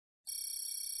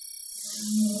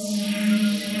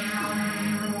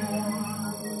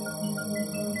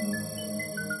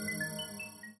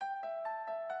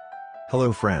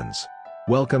Hello friends.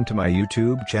 Welcome to my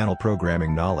YouTube channel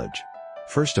Programming Knowledge.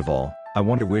 First of all, I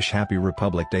want to wish Happy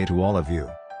Republic Day to all of you.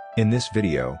 In this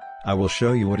video, I will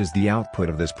show you what is the output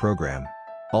of this program.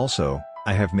 Also,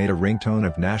 I have made a ringtone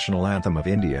of National Anthem of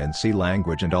India in C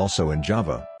language and also in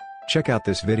Java. Check out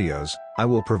this videos, I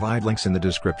will provide links in the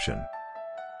description.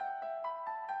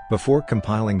 Before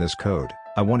compiling this code,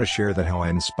 I want to share that how I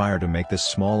inspired to make this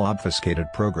small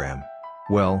obfuscated program.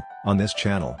 Well, on this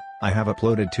channel, I have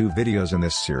uploaded 2 videos in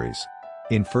this series.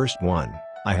 In first one,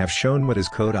 I have shown what is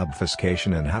code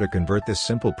obfuscation and how to convert this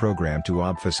simple program to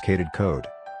obfuscated code.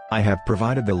 I have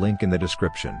provided the link in the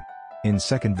description. In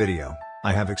second video,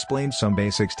 I have explained some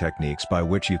basics techniques by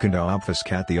which you can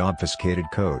de-obfuscat the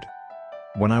obfuscated code.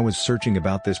 When I was searching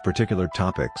about this particular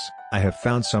topics, I have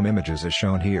found some images as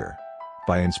shown here.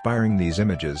 By inspiring these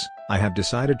images, I have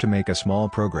decided to make a small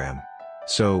program.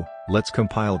 So, let's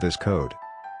compile this code.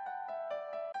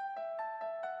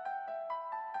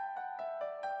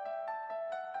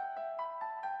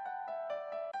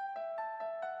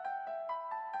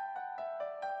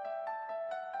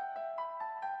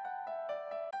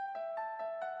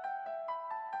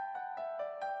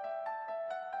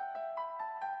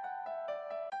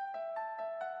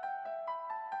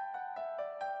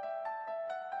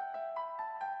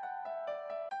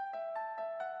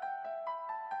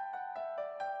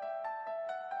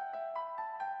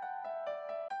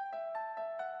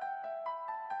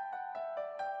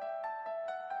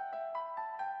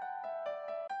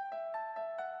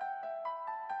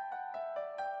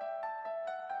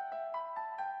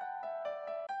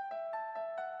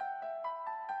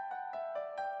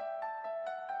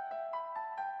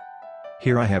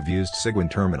 Here I have used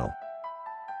Cygwin terminal.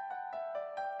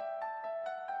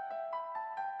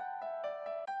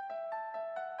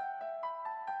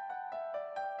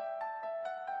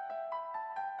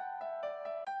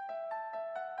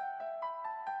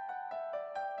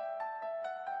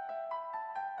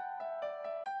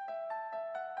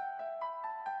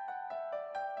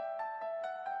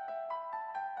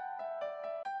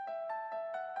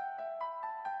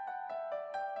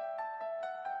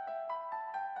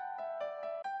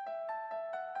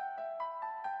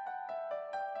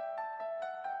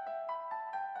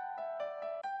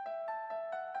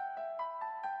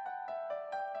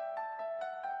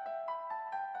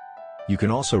 You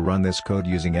can also run this code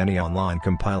using any online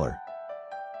compiler.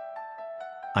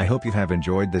 I hope you have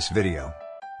enjoyed this video.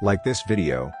 Like this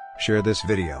video, share this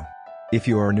video. If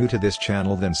you are new to this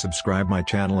channel then subscribe my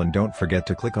channel and don't forget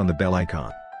to click on the bell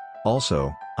icon.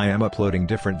 Also, I am uploading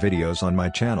different videos on my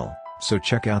channel, so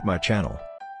check out my channel.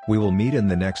 We will meet in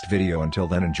the next video. Until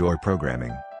then, enjoy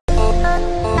programming.